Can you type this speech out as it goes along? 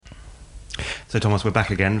So, Thomas, we're back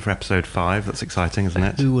again for episode 5. That's exciting, isn't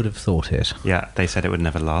it? Who would have thought it? Yeah, they said it would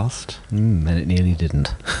never last. And it nearly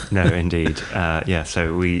didn't. No, indeed.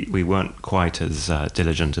 So we weren't quite as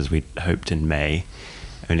diligent as we'd hoped in May,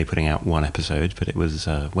 only putting out 1 episode, but it was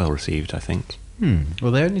well received, I think.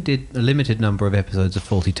 Well, they only did a limited number of episodes of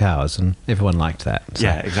Fawlty Towers, and everyone liked that. So.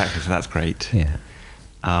 Yeah, exactly. So that's great. Yeah.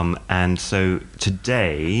 And so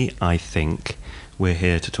today, I think we're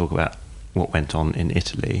here to talk about what went on in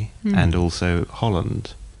Italy and also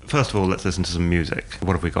Holland. First of all, let's listen to some music.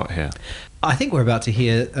 What have we got here? I think we're about to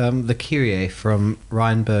hear the Kyrie from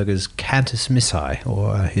Reinberger's Cantus Missae,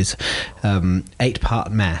 or his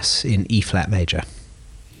 8-part Mass in E-flat major.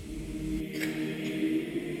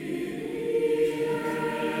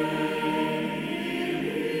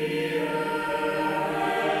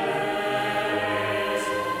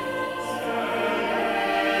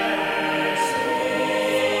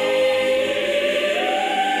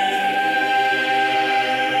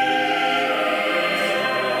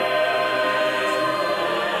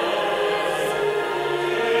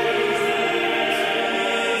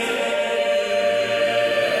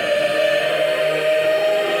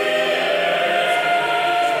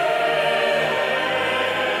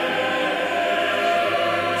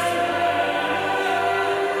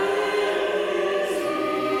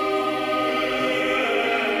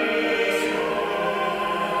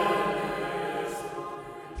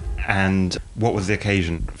 And what was the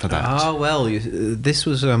occasion for that? This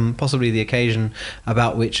was possibly the occasion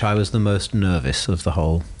about which I was the most nervous of the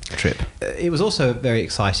whole trip. It was also a very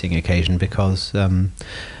exciting occasion because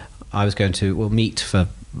I was going to meet for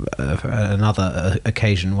another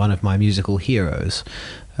occasion one of my musical heroes,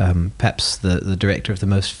 perhaps the director of the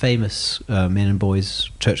most famous men and boys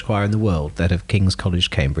church choir in the world, that of King's College,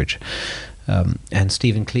 Cambridge. And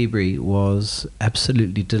Stephen Cleobury was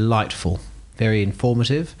absolutely delightful, very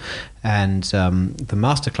informative, and the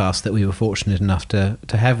masterclass that we were fortunate enough to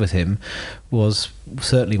have with him was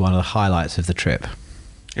certainly one of the highlights of the trip.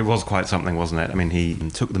 It was quite something, wasn't it? I mean, he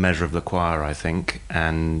took the measure of the choir, I think,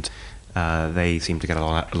 and they seemed to get a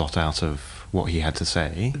lot out of what he had to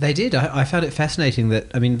say. They did. I found it fascinating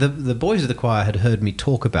that, I mean, the boys of the choir had heard me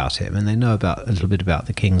talk about him, and they know a little bit about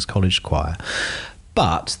the King's College Choir.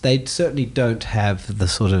 But they certainly don't have the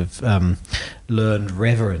sort of learned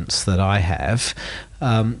reverence that I have.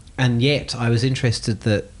 And yet I was interested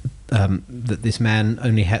that this man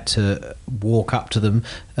only had to walk up to them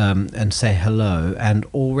and say hello, and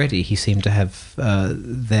already he seemed to have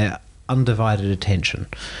their undivided attention.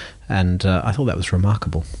 And I thought that was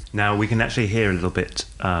remarkable. Now, we can actually hear a little bit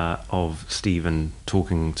of Stephen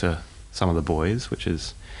talking to some of the boys, which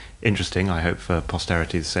is interesting, I hope, for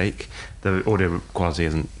posterity's sake. The audio quality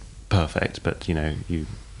isn't perfect, but you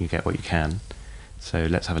get what you can. So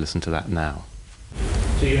let's have a listen to that now.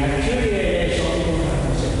 So you have Kyrie eleison, you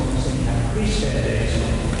have priest eleison,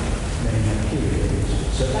 then you have Kyrie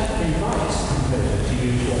eleison. So that invites the composer to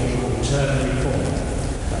use what we call ternary form.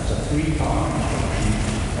 That's a 3-part instruction,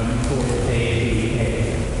 and we call it A-B-A.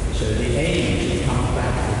 So the A usually comes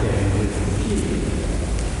back again with the Kyrie.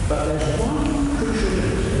 But there's one crucial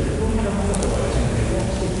difference.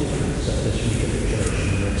 What's the difference at this recapitulation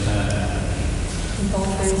and return? In bar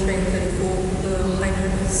 33 and 34, the high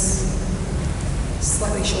note is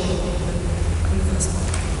slightly shorter than the first one.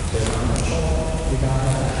 So I'm not sure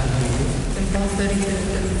regarding that. In bar 33 and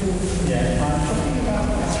 34. Yeah, I'm talking about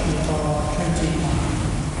actually bar 29.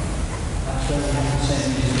 That's where we have the same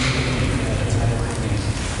music.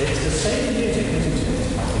 It's the same music as it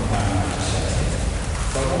is, I think I'm right to say.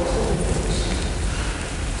 But what's the difference?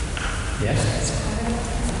 Yes?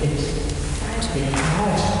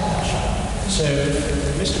 So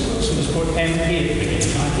Mr. Wilson has put MP at the beginning.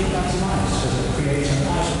 I think that's nice, because it creates a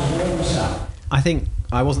nice warm sound. I think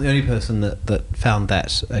I wasn't the only person that found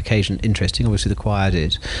that occasion interesting. Obviously the choir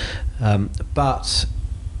did. But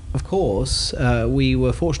of course, we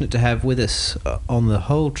were fortunate to have with us on the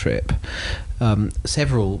whole trip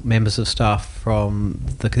several members of staff from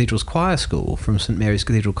the Cathedral's choir school, from St Mary's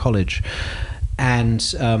Cathedral College. And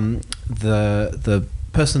the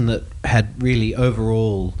person that had really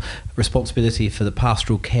overall responsibility for the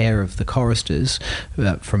pastoral care of the choristers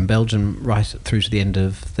from Belgium right through to the end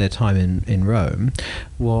of their time in Rome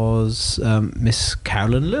was Miss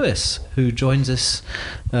Carolyn Lewis, who joins us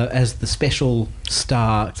as the special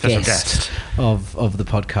guest of the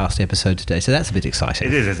podcast episode today. So that's a bit exciting.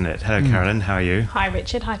 It is, isn't it? Hello, Carolyn. How are you? Hi,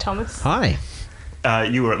 Richard. Hi, Thomas. Hi.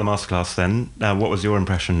 You were at the masterclass then. What was your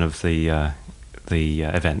impression of the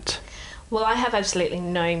event? Well, I have absolutely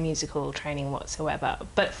no musical training whatsoever,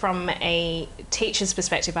 but from a teacher's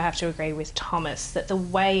perspective, I have to agree with Thomas that the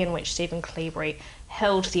way in which Stephen Cleobury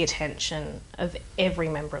held the attention of every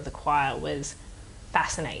member of the choir was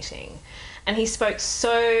fascinating. And he spoke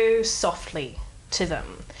so softly to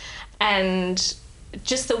them. And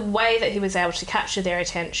just the way that he was able to capture their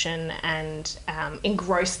attention and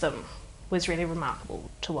engross them was really remarkable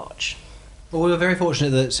to watch. Well, we were very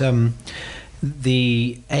fortunate that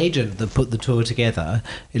the agent that put the tour together,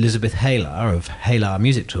 Elizabeth Haylar of Haylar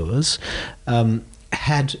Music Tours,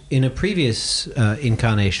 had in a previous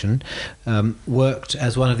incarnation worked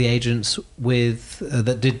as one of the agents with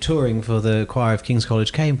that did touring for the choir of King's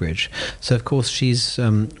College, Cambridge. So of course she's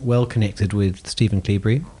well connected with Stephen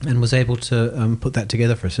Cleobury and was able to put that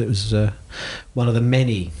together for us. It was one of the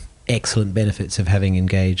many excellent benefits of having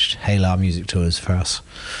engaged Haylar Music Tours for us.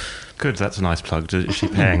 Good, that's a nice plug. Is she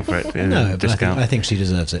paying for it? No, but discount? I think she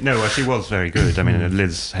deserves it. No, well, she was very good. I mean,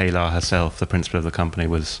 Liz Haylar herself, the principal of the company,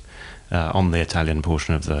 was on the Italian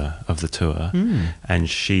portion of the tour, and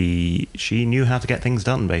she knew how to get things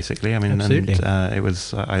done. Basically, I mean, Absolutely. and it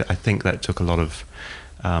was. I think that took a lot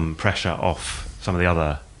of pressure off some of the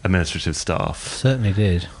other administrative staff. Certainly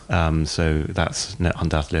did. So that's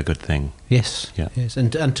undoubtedly a good thing. Yes. Yeah. Yes.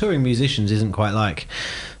 And touring musicians isn't quite like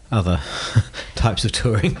other types of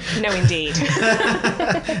touring, No, indeed.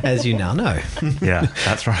 as you now know. Yeah,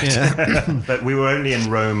 that's right. But we were only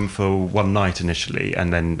in Rome for one night initially,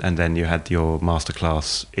 and then you had your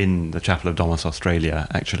masterclass in the Chapel of Domus Australia.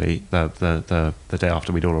 Actually, the day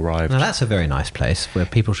after we'd all arrived. Now that's a very nice place where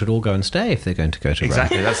people should all go and stay if they're going to go to Rome.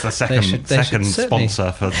 Exactly, that's the They should certainly-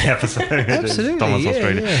 sponsor for the episode. Absolutely, Domus yeah,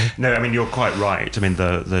 Australia. yeah. No, I mean you're quite right. I mean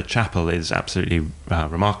the chapel is absolutely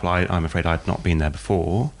remarkable. I'm afraid I'd not been there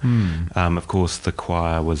before. Of course, the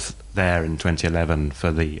choir was there in 2011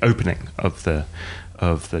 for the opening of the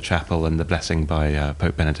chapel and the blessing by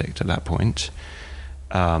Pope Benedict at that point.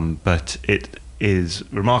 But it is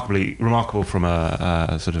remarkable from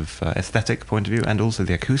a sort of aesthetic point of view, and also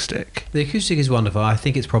the acoustic. The acoustic is wonderful. I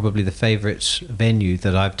think it's probably the favourite venue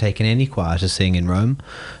that I've taken any choir to sing in Rome.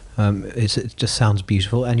 It just sounds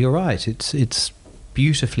beautiful, and you're right. It's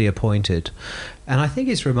beautifully appointed, and I think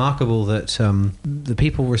it's remarkable that the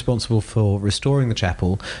people responsible for restoring the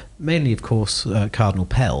chapel, mainly of course Cardinal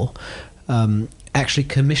Pell, actually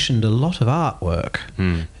commissioned a lot of artwork.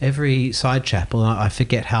 Every side chapel, I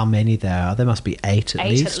forget how many there are, there must be eight at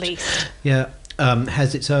least. Yeah,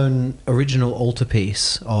 has its own original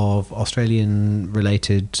altarpiece of Australian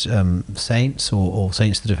related saints or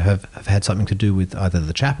saints that have had something to do with either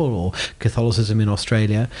the chapel or Catholicism in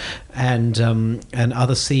Australia, and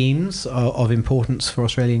other scenes of importance for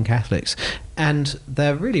Australian Catholics. And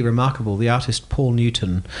they're really remarkable. The artist Paul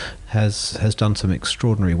Newton has done some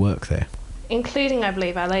extraordinary work there. Including, I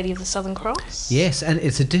believe, Our Lady of the Southern Cross. Yes, and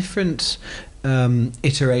it's a different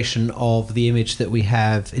iteration of the image that we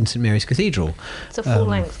have in St Mary's Cathedral. It's a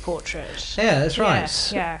full-length portrait. Yeah, that's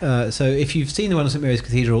right. Yeah. So if you've seen the one at St Mary's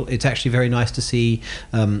Cathedral, it's actually very nice to see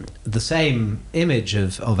the same image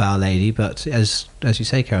of Our Lady, but as you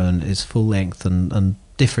say, Carolyn, it's full length and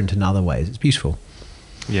different in other ways. It's beautiful.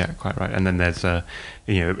 Yeah, quite right. And then there's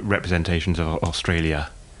representations of Australia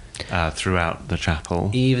throughout the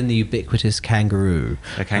chapel. Even the ubiquitous kangaroo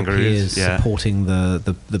appears supporting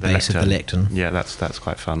the base of the lectern. Yeah, that's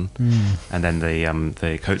quite fun. And then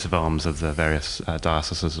the coats of arms of the various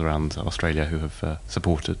dioceses around Australia who have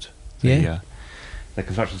supported the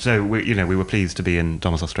construction. So we were pleased to be in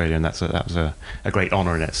Domus Australia, and that was a great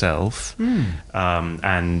honour in itself.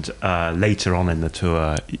 And later on in the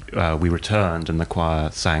tour, we returned, and the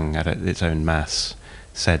choir sang at its own mass,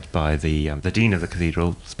 said by the dean of the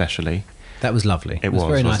cathedral, especially. That was lovely. It was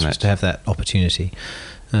very nice wasn't it? to have that opportunity,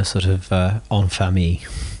 sort of en famille.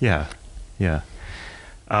 Yeah.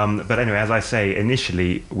 But anyway, as I say,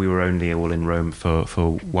 initially we were only all in Rome for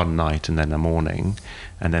one night and then a morning,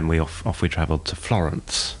 and then off we travelled to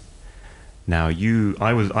Florence. Now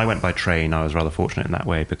I went by train. I was rather fortunate in that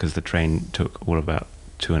way because the train took all about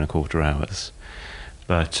 2.25 hours.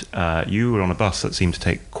 But you were on a bus that seemed to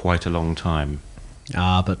take quite a long time.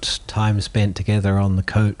 But time spent together on the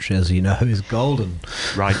coach, as you know, is golden.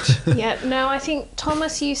 Right. Yeah, no, I think,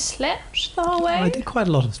 Thomas, you slept the whole way? I did quite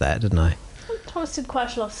a lot of that, didn't I? Thomas did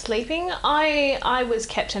quite a lot of sleeping. I was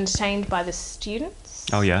kept entertained by the students.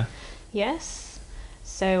 Oh, yeah? Yes.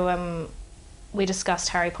 So we discussed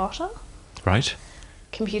Harry Potter, Right.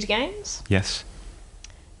 computer games, Yes.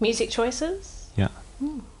 music choices. Yeah.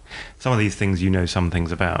 Some of these things you know some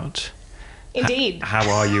things about. Indeed. How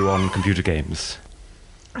are you on computer games?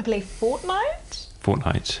 I believe Fortnite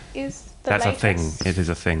Fortnite. is the That's latest. a thing. It is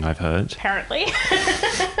a thing, I've heard. Apparently.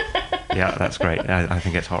 Yeah, that's great. I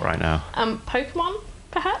think it's hot right now. Pokemon,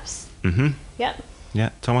 perhaps? Mm-hmm. Yep.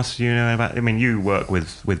 Yeah, Thomas, do you know about? I mean, you work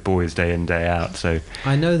with boys day in day out, so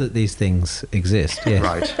I know that these things exist. Yes.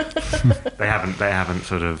 right. they haven't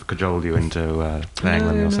sort of cajoled you into playing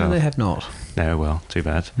them yourself. No, they have not. No, well, too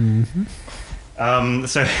bad.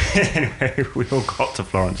 So anyway, we all got to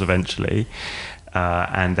Florence eventually,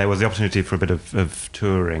 and there was the opportunity for a bit of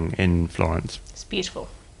touring in Florence. It's beautiful.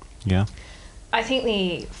 Yeah. I think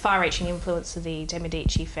the far-reaching influence of the De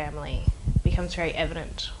Medici family becomes very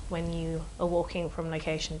evident when you are walking from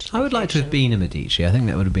location to location. I would like to have been a Medici. I think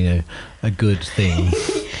that would have been a good thing.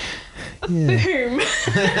 Boom!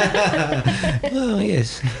 Well,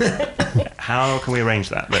 yes. How can we arrange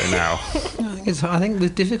that though now? I think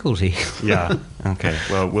with difficulty. Yeah. Okay.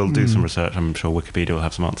 Well, we'll do some research. I'm sure Wikipedia will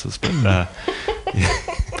have some answers. But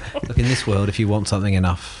Look, in this world, if you want something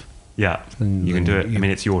enough, yeah, you can do it. I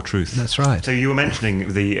mean, it's your truth. That's right. So you were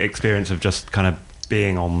mentioning the experience of just kind of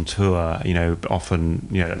being on tour, often,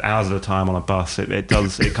 hours at a time on a bus. It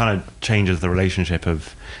kind of changes the relationship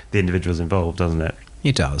of the individuals involved, doesn't it?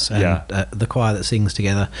 It does. And the choir that sings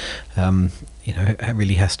together, it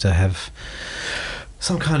really has to have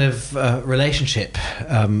some kind of relationship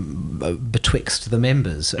betwixt the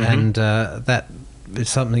members. And that is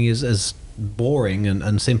something as boring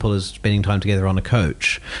and simple as spending time together on a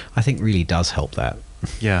coach, I think really does help that.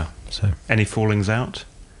 Yeah. So, any fallings out?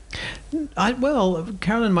 Well,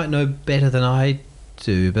 Carolyn might know better than I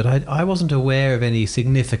do, but I wasn't aware of any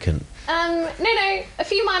significant. No, a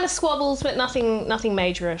few minor squabbles, but nothing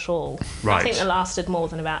major at all. Right. I think that lasted more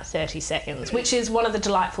than about 30 seconds, which is one of the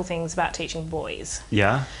delightful things about teaching boys.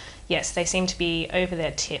 Yeah. Yes, they seem to be over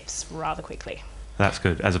their tips rather quickly. That's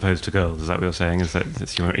good, as opposed to girls. Is that what you're saying? Is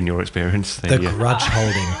that in your experience? The grudge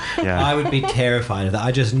holding. Yeah. I would be terrified of that.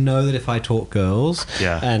 I just know that if I taught girls,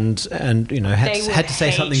 and had to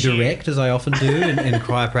say something direct, as I often do in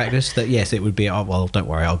choir practice, that yes, it would be. Oh well, don't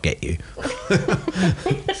worry, I'll get you.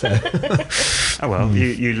 Oh well,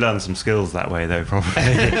 you learn some skills that way, though, probably.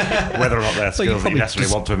 Whether or not they're skills that you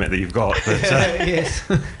necessarily want to admit that you've got. But, yes.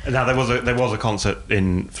 Now there was a concert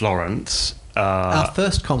in Florence. Our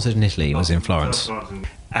first concert in Italy was in Florence.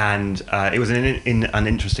 And it was in an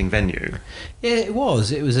interesting venue. Yeah, it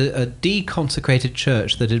was. It was a deconsecrated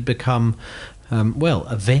church that had become,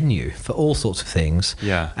 a venue for all sorts of things.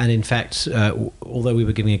 Yeah. And in fact, although we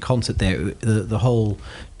were giving a concert there, the whole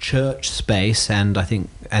church space and I think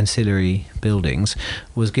ancillary buildings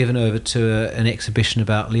was given over to an exhibition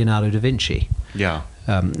about Leonardo da Vinci. Yeah.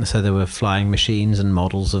 So there were flying machines and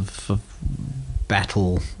models of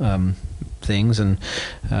battle things and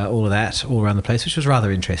all of that all around the place, which was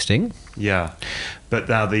rather interesting. Yeah, but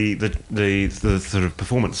now the sort of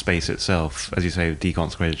performance space itself, as you say,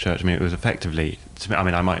 deconsecrated church. I mean, it was effectively. I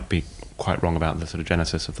mean, I might be quite wrong about the sort of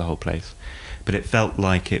genesis of the whole place, but it felt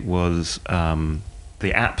like it was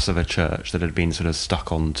the apse of a church that had been sort of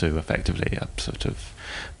stuck onto effectively a sort of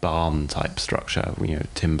barn type structure,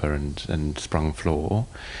 timber and sprung floor.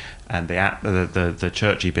 And the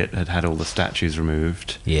churchy bit had all the statues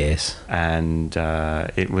removed. Yes, and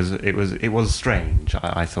it was strange.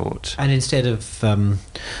 I thought. And instead of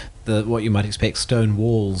what you might expect stone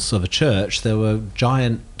walls of a church, there were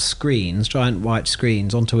giant white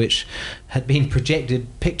screens onto which had been projected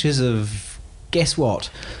pictures of. Guess what?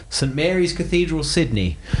 St Mary's Cathedral,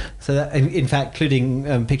 Sydney. So that, in fact,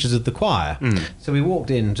 including pictures of the choir. So we walked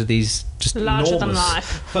into these just larger enormous than life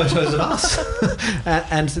photos of us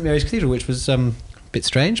and St Mary's Cathedral, which was a bit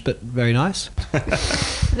strange but very nice.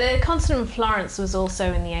 The concert in Florence was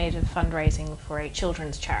also in the aid of fundraising for a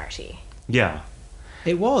children's charity. Yeah,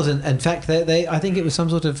 it was, and in fact, they I think it was some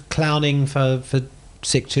sort of clowning for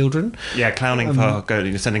sick children. Yeah, clowning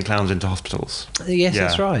for sending clowns into hospitals. Yes,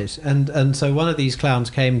 that's right. And so one of these clowns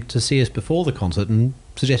came to see us before the concert and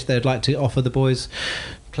suggested they'd like to offer the boys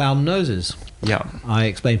clown noses. Yeah. I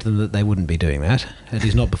explained to them that they wouldn't be doing that, at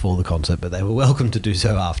least not before the concert, but they were welcome to do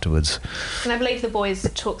so afterwards. And I believe the boys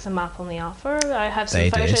took them up on the offer. I have some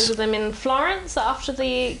photos of them in Florence after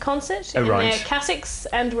the concert in their cassocks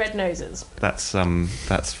and red noses. That's fun,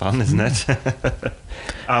 isn't it?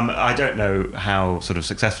 I don't know how sort of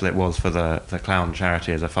successful it was for the clown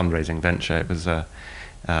charity as a fundraising venture. It was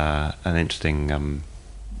an interesting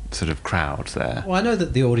sort of crowd there. Well, I know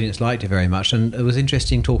that the audience liked it very much, and it was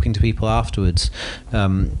interesting talking to people afterwards,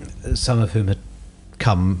 some of whom had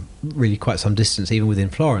come really quite some distance, even within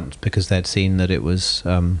Florence, because they'd seen that it was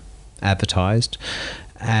advertised,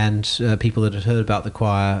 and people that had heard about the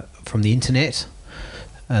choir from the internet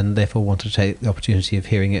and therefore wanted to take the opportunity of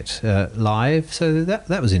hearing it live. So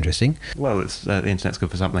that was interesting. Well, it's the internet's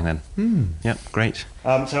good for something then. Yep, great.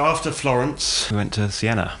 So after Florence, we went to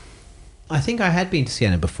Siena. I think I had been to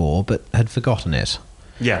Siena before, but had forgotten it.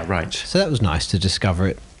 Yeah, right. So that was nice to discover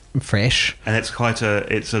it fresh. And it's Florence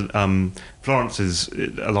is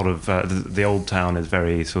a lot of the old town is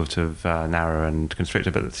very sort of narrow and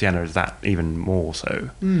constricted, but Siena is that even more so.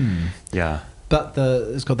 Yeah. But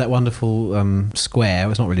it's got that wonderful square.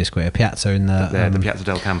 It's not really a square, piazza in the Piazza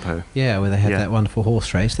del Campo. Yeah, where they had that wonderful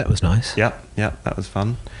horse race. That was nice. Yeah, that was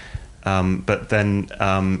fun. But then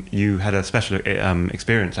you had a special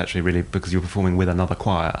experience, actually, really, because you were performing with another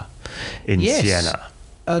choir in Siena.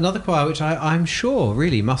 Another choir, which I'm sure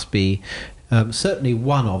really must be certainly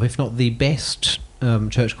one of, if not the best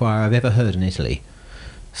church choir I've ever heard in Italy.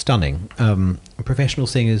 Stunning. Professional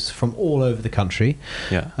singers from all over the country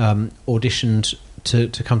auditioned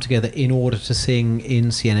to come together in order to sing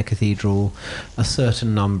in Siena Cathedral a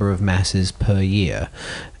certain number of masses per year.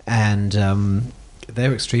 And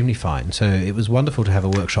they're extremely fine. So it was wonderful to have a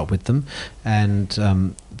workshop with them.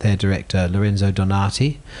 And their director, Lorenzo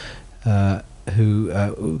Donati,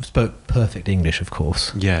 who spoke perfect English, of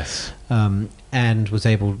course. Yes. And was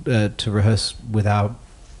able to rehearse with our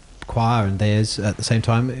choir and theirs at the same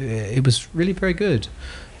time. It was really very good.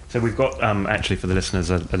 So we've got, actually, for the listeners,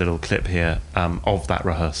 a little clip here of that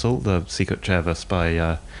rehearsal, the Sicut Cervus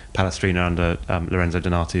by Palestrina under Lorenzo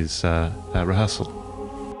Donati's rehearsal.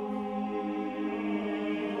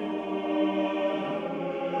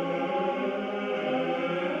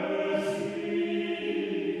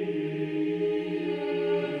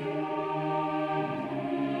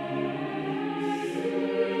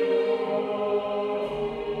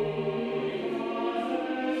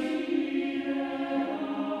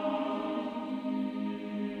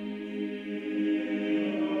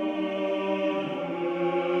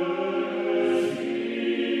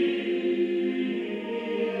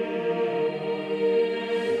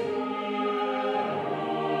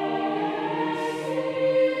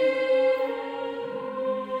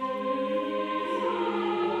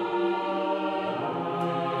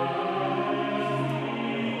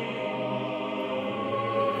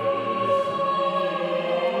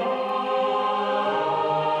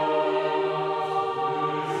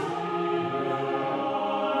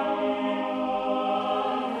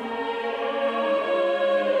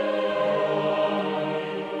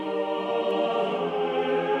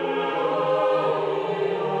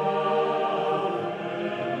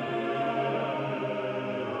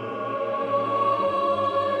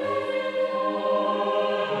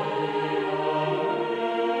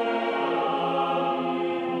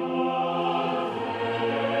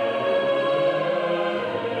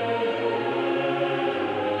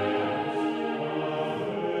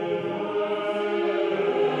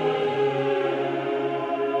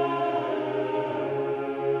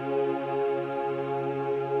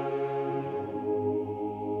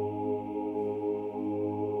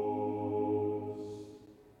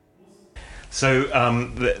 So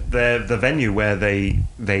the venue where they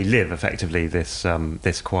live, effectively, this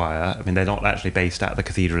choir. I mean, they're not actually based at the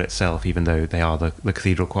cathedral itself, even though they are the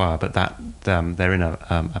cathedral choir. But that they're in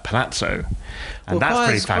a palazzo, and that's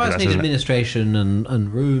pretty fabulous. Choirs need administration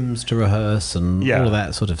and rooms to rehearse and all of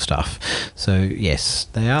that sort of stuff. So yes,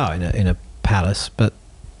 they are in a palace, but.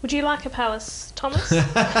 Would you like a palace, Thomas?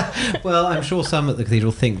 Well, I'm sure some at the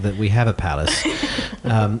cathedral think that we have a palace.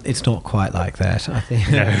 It's not quite like that. I think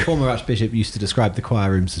the former Archbishop used to describe the choir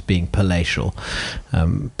rooms as being palatial.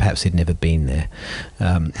 Perhaps he'd never been there.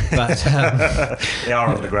 But they are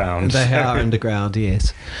underground. They are underground,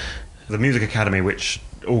 yes. The Music Academy, which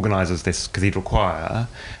organises this cathedral choir,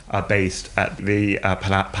 are based at the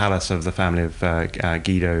palace of the family of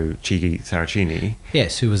Guido Chigi Saracini.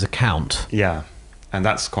 Yes, who was a count. Yeah. And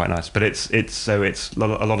that's quite nice, but it's a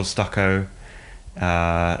lot of stucco,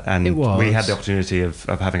 and we had the opportunity of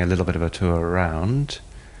having a little bit of a tour around.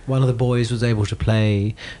 One of the boys was able to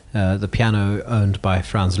play the piano owned by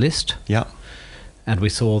Franz Liszt. Yeah, and we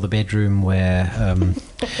saw the bedroom where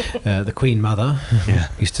the Queen Mother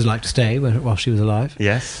used to like to stay while she was alive.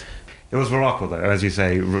 Yes. It was remarkable, though, as you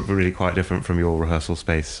say, really quite different from your rehearsal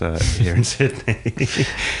space here in Sydney.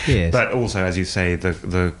 Yes. But also, as you say,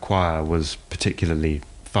 the choir was particularly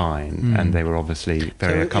fine, and they were obviously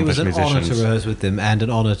very accomplished musicians. It was an honour to rehearse with them and an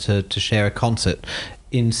honour to share a concert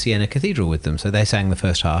in Siena Cathedral with them. So they sang the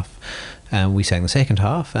first half, and we sang the second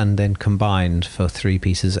half, and then combined for 3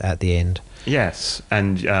 pieces at the end. Yes,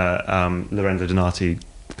 and Lorenzo Donati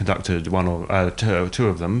conducted two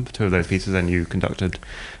of those pieces, and you conducted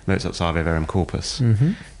Mozart's Ave Verum Corpus,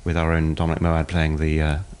 with our own Dominic Moad playing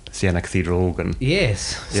the Siena Cathedral organ.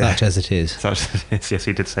 Yes, Yeah. such as it is. Such as it is. Yes,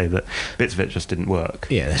 he did say that bits of it just didn't work.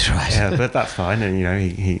 Yeah, that's right. Yeah, but that's fine. And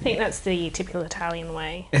he I think that's the typical Italian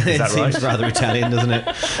way. It that seems right? rather Italian, doesn't it?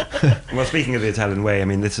 well, speaking of the Italian way, I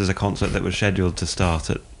mean, this is a concert that was scheduled to start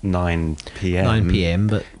at 9 p.m. 9 p.m.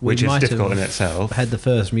 But we which is might difficult have in itself. had the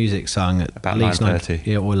first music sung at About least 9:30.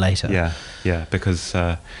 Yeah, or later. Yeah, because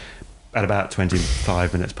at about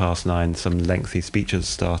 25 minutes past 9, some lengthy speeches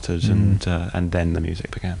started, and then the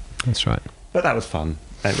music began. That's right. But that was fun.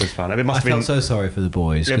 It was fun. I mean, it must I have been, felt so sorry for the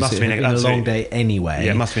boys. It must 'cause have been had a long absolutely- day anyway.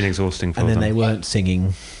 Yeah, it must have been exhausting for and then them. they weren't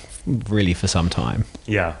singing really for some time.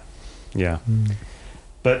 Yeah.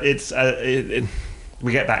 But it's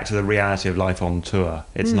we get back to the reality of life on tour.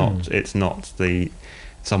 It's not the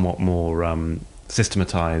somewhat more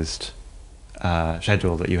systematized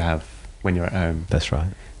schedule that you have when you're at home. That's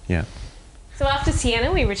right. Yeah. So after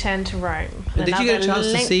Siena, we returned to Rome. Did you get a Another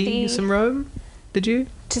chance to see lengthy- some Rome? Did you?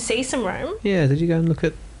 To see some Rome? Yeah, did you go and look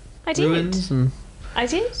at I did. ruins and I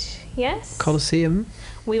did, yes. Colosseum?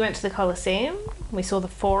 We went to the Colosseum. We saw the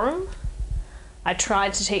Forum. I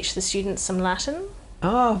tried to teach the students some Latin.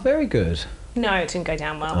 Oh, very good. No, it didn't go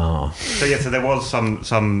down well. Oh, So there was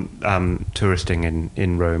some touristing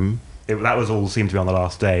in Rome. That was all seemed to be on the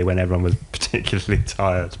last day when everyone was particularly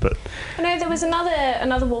tired. But No, there was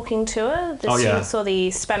another walking tour. The Oh, yeah. students saw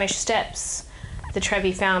the Spanish Steps, the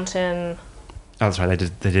Trevi Fountain. oh, that's right.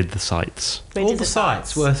 They did the sights. We all did the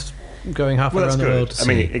sites worth going halfway Well, that's around the world good. to I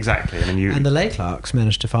see. mean, exactly. I mean, you. And the Layclarks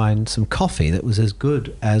managed to find some coffee that was as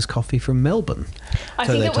good as coffee from Melbourne. I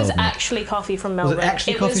So think they it was told me. actually coffee from Was it Melbourne.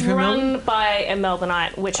 actually coffee was from run Melbourne? by a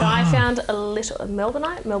Melbourneite, which I found a little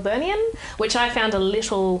Melburnian, which I found a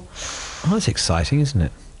little. Oh, that's exciting, isn't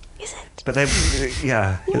it? Is it? But they,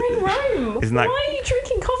 yeah. You're in Rome. Isn't that- Why are you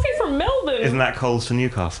drinking coffee from Melbourne? Isn't that Coles to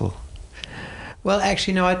Newcastle? Well,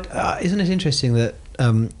 actually, no. Isn't it interesting that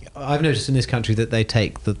I've noticed in this country that they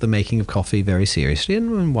take the making of coffee very seriously,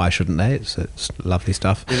 and why shouldn't they? It's lovely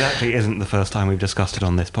stuff. It actually isn't the first time we've discussed it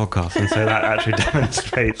on this podcast, and so that actually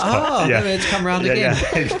demonstrates. Oh, yeah. maybe it's come round again.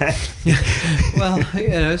 Yeah, exactly.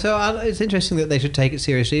 Well, so it's interesting that they should take it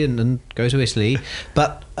seriously and go to Italy.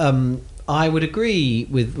 But I would agree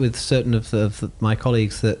with certain of my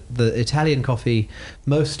colleagues that the Italian coffee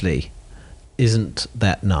mostly isn't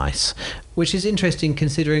that nice, which is interesting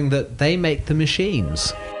considering that they make the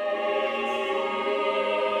machines.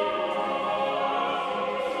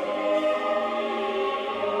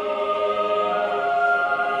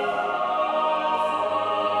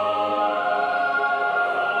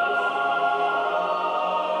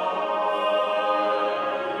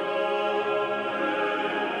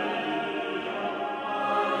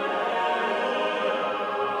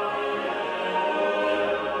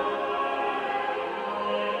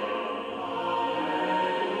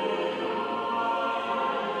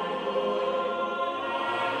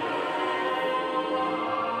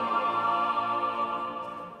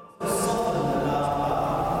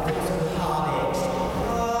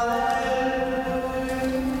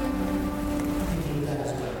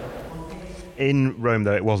 In Rome,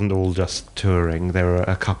 though, it wasn't all just touring. There were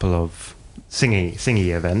a couple of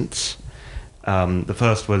singy events. The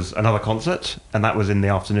first was another concert, and that was in the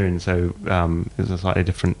afternoon, so it was a slightly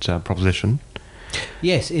different proposition.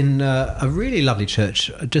 Yes, in a really lovely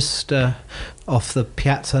church just off the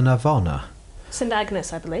Piazza Navona. St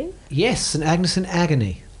Agnes, I believe. Yes, St Agnes in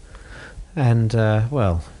Agony. And,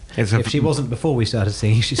 well, It's a- if she wasn't before we started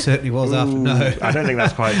singing, she certainly was after. No. I don't think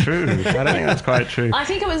that's quite true. I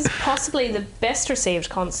think it was possibly the best received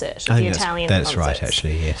concert I of the think Italian that's right, concerts.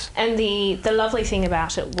 actually, yes. And the lovely thing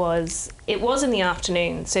about it was in the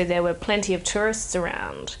afternoon, so there were plenty of tourists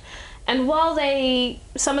around. And while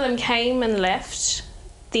some of them came and left,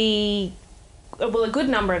 a good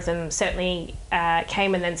number of them certainly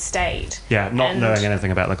came and then stayed. Yeah, not And- knowing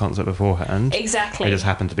anything about the concert beforehand. Exactly. They just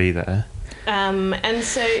happened to be there. And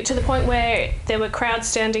so to the point where there were crowds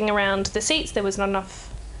standing around the seats, there was not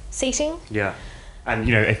enough seating. Yeah. And,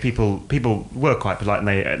 if people were quite polite and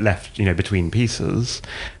they left, between pieces,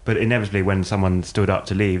 but inevitably when someone stood up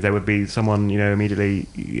to leave, there would be someone, immediately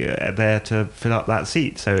there to fill up that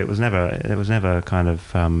seat. So it was never kind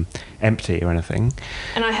of empty or anything.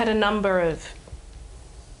 And I had a number of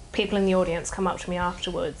people in the audience come up to me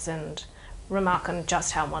afterwards and remark on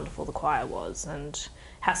just how wonderful the choir was and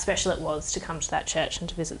how special it was to come to that church and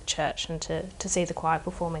to visit the church and to see the choir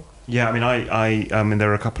performing. Yeah, I mean, there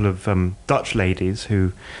were a couple of Dutch ladies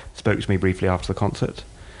who spoke to me briefly after the concert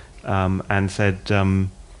and said,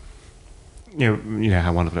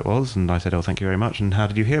 how wonderful it was. And I said, oh, thank you very much. And how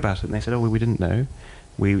did you hear about it? And they said, oh, we didn't know.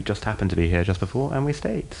 We just happened to be here just before and we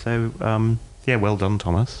stayed. So, Yeah, well done,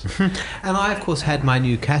 Thomas. And I, of course, had my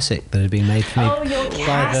new cassock that had been made for me Oh, your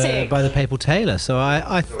cassock. by the papal tailor. So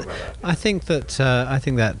I think that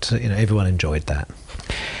everyone enjoyed that.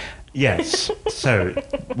 Yes. So,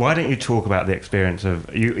 why don't you talk about the experience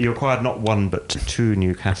of you acquired not one but two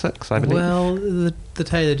new cassocks, I believe. Well, the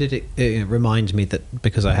tailor did remind me that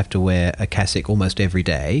because I have to wear a cassock almost every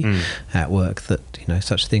day at work, that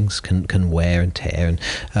such things can wear and tear,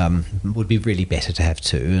 and would be really better to have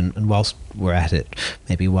two. And whilst we're at it,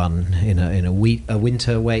 maybe one in a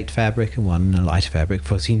winter weight fabric and one in a lighter fabric,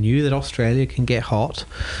 because he knew that Australia can get hot.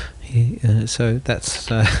 So that's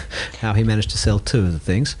how he managed to sell two of the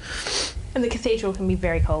things. And the cathedral can be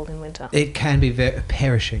very cold in winter. It can be very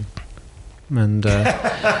perishing. And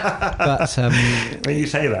but when you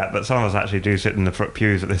say that, but some of us actually do sit in the front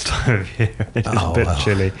pews at this time of year. It's a bit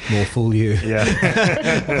chilly. More fool you.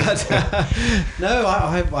 Yeah. But no,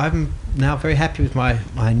 I'm now very happy with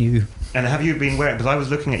my new. And have you been wearing? Because I was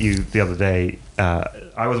looking at you the other day.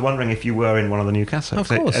 I was wondering if you were in one of the new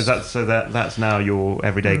cassocks. Of course. That's now your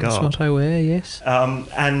everyday That's garb. what I wear. Yes.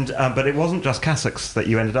 But it wasn't just cassocks that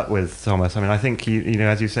you ended up with, Thomas. I mean, I think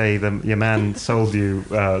as you say, your man sold you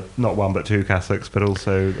not one but two cassocks, but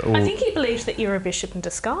also all. I think he believes that you're a bishop in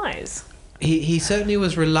disguise. He certainly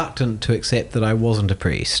was reluctant to accept that I wasn't a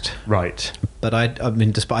priest. Right. But I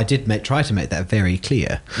did try to make that very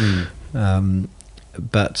clear.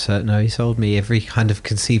 But no, he sold me every kind of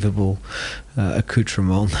conceivable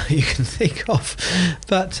accoutrement that you can think of.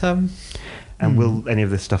 But and will any of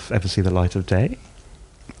this stuff ever see the light of day?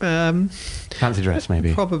 Fancy dress,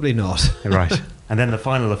 maybe. Probably not. Right. And then the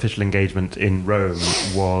final official engagement in Rome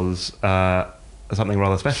was something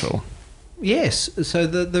rather special. Yes. So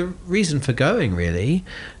the reason for going really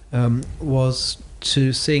was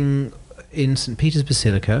to sing in St. Peter's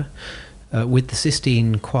Basilica with the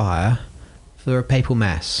Sistine Choir for a papal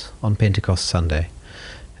mass on Pentecost Sunday.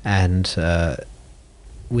 And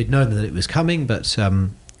we'd known that it was coming, but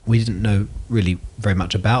we didn't know really very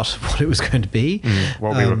much about what it was going to be.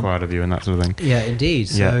 What we required of you and that sort of thing. Yeah, indeed.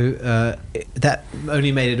 So that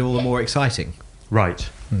only made it all the more exciting. Right.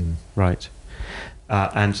 Right.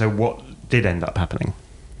 And so what did end up happening?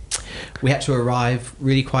 We had to arrive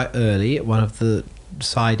really quite early at one of the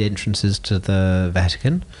side entrances to the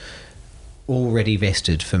Vatican, already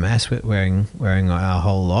vested for mass, wearing our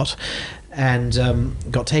whole lot, and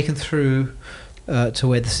got taken through to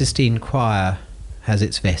where the Sistine Choir has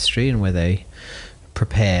its vestry and where they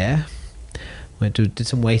prepare. Did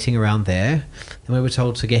some waiting around there. Then we were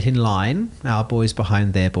told to get in line, our boys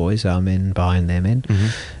behind their boys, our men behind their men,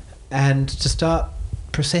 and to start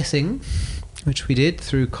processing, which we did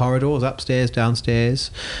through corridors, upstairs,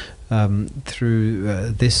 downstairs,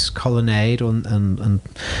 through this colonnade and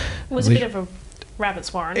It was a bit of a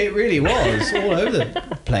rabbit's warren. It really was all over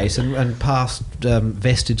the place, and past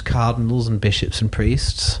vested cardinals and bishops and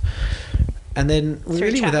priests, and then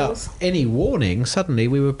really without any warning, suddenly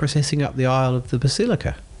we were processing up the aisle of the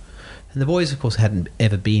basilica, and the boys, of course, hadn't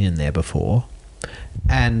ever been in there before,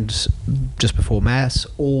 and just before mass,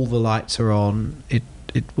 all the lights are on.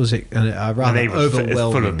 It was a rather overwhelming. It's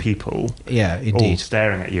full of people. Yeah, indeed. All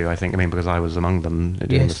staring at you, I think. I mean, because I was among them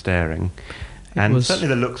doing the staring. And certainly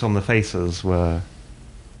the looks on the faces were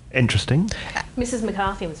interesting. Mrs.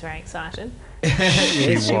 McCarthy was very excited.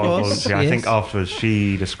 Yes, she was. I think afterwards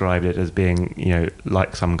she described it as being,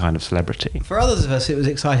 like some kind of celebrity. For others of us, it was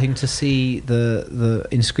exciting to see the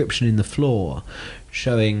inscription in the floor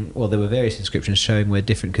showing, well, there were various inscriptions showing where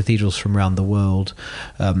different cathedrals from around the world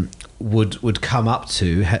would come up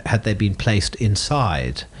to had they been placed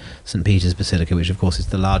inside St. Peter's Basilica, which of course is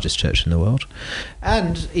the largest church in the world,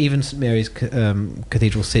 and even St. Mary's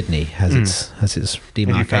Cathedral Sydney has its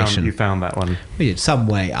demarcation. You found that one? We did, some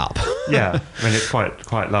way up. Yeah, I mean it's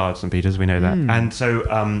quite large, St. Peter's. We know that, and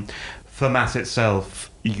so for Mass itself,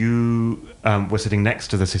 you were sitting next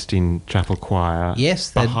to the Sistine Chapel choir.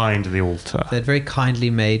 Yes, behind the altar. They'd very kindly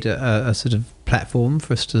made a sort of platform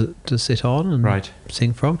for us to sit on and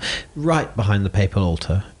sing from, right behind the papal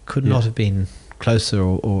altar. Could not have been closer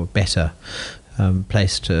or better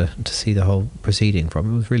place to see the whole proceeding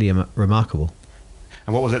from. It was really remarkable.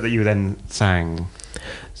 And what was it that you then sang?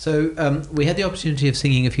 So we had the opportunity of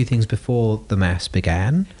singing a few things before the Mass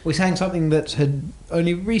began. We sang something that had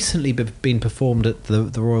only recently been performed at the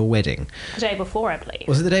royal wedding. The day before, I believe.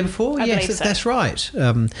 Was it the day before? Yes, believe so. That's right.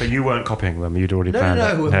 But you weren't copying them, you'd already planned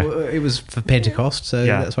it. No, it was for Pentecost, so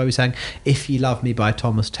that's why we sang If Ye Love Me by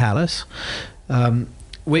Thomas Tallis,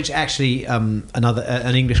 which actually an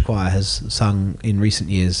English choir has sung in recent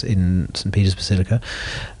years in St. Peter's Basilica.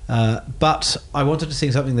 But I wanted to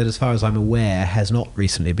sing something that, as far as I'm aware, has not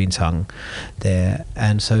recently been sung there.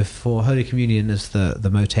 And so for Holy Communion as the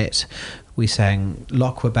motet, we sang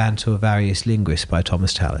Loqua Bantua Various Linguis by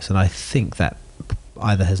Thomas Tallis. And I think that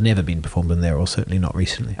either has never been performed in there or certainly not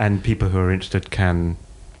recently. And people who are interested can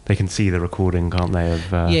see the recording, can't they?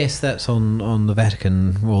 Yes, that's on the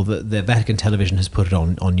Vatican, or the Vatican television has put it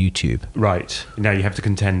on YouTube. Right. Now you have to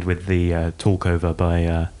contend with the talkover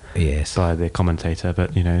by Yes. by the commentator,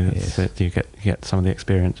 but you know, Yes. you get some of the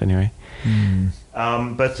experience anyway.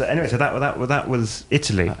 But anyway, so that was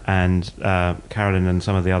Italy, and Carolyn and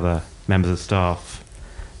some of the other members of staff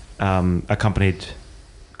accompanied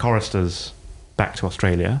choristers back to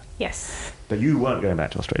Australia. Yes. But you weren't going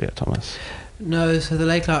back to Australia, Thomas. No, so the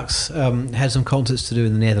Lay Clarks had some concerts to do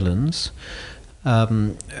in the Netherlands.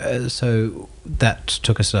 So that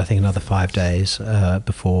took us, I think, another 5 days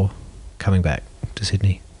before coming back to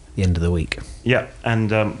Sydney at the end of the week. Yeah,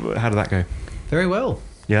 and how did that go? Very well.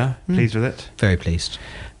 Yeah, pleased with it. Very pleased.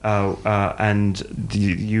 And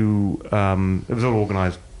you it was all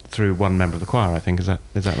organised through one member of the choir, I think. Is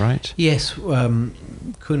that right? Yes,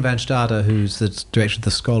 Koen van Stade, who's the director of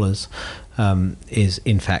the Scholars, is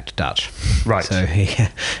in fact Dutch. Right. So he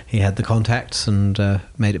had the contacts and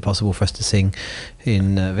made it possible for us to sing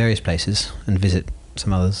in various places and visit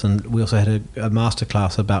some others. And we also had a master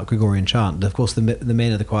class about Gregorian chant. Of course, the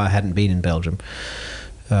men of the choir hadn't been in Belgium,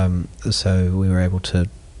 so we were able to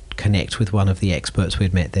connect with one of the experts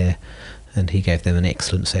we'd met there, and he gave them an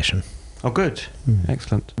excellent session. Oh, good.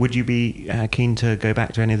 Excellent. Would you be keen to go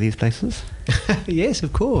back to any of these places? Yes,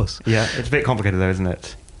 of course. Yeah, it's a bit complicated though, isn't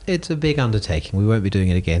it? It's a big undertaking. We won't be doing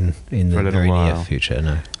it again in For a the little very near while. future,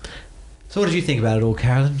 no. So what did you think about it all,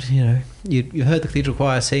 Carolyn? You know, you heard the cathedral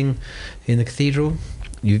choir sing in the cathedral.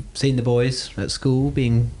 You've seen the boys at school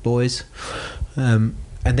being boys. And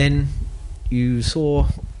then you saw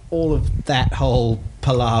all of that whole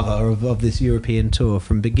palaver of this European tour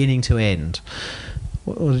from beginning to end.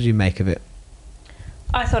 What did you make of it?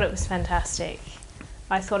 I thought it was fantastic.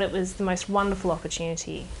 I thought it was the most wonderful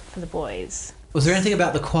opportunity for the boys. Was there anything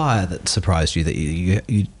about the choir that surprised you that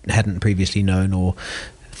you hadn't previously known or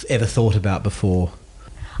ever thought about before?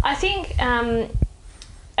 I think it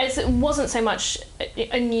wasn't so much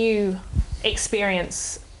a new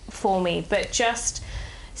experience for me, but just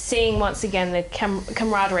seeing once again the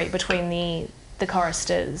camaraderie between the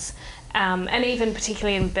choristers, and even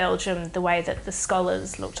particularly in Belgium, the way that the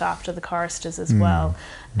scholars looked after the choristers as well.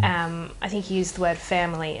 I think you used the word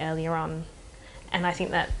family earlier on, and I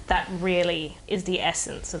think that really is the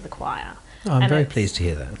essence of the choir. Oh, I'm And very it's- pleased to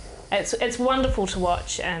hear that. It's wonderful to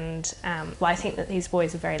watch, and I think that these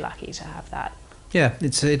boys are very lucky to have that. Yeah,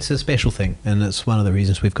 it's a special thing, and it's one of the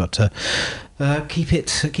reasons we've got to keep it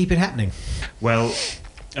happening. Well,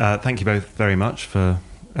 thank you both very much for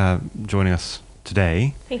joining us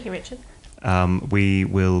today. Thank you, Richard. We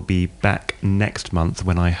will be back next month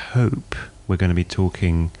when I hope we're going to be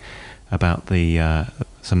talking about the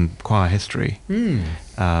some choir history,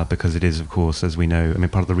 because it is, of course, as we know. I mean,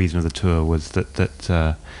 part of the reason of the tour was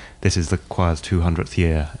that this is the choir's 200th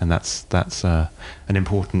year, and that's an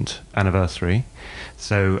important anniversary.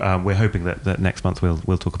 So we're hoping that next month we'll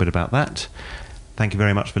talk a bit about that. Thank you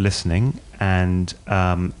very much for listening, and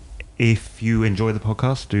if you enjoy the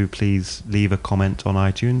podcast, do please leave a comment on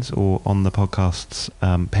iTunes or on the podcast's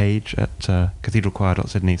page at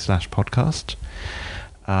cathedralchoir.sydney/podcast.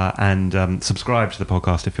 And subscribe to the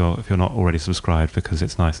podcast if you're not already subscribed, because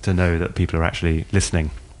it's nice to know that people are actually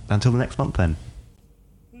listening. Until the next month then.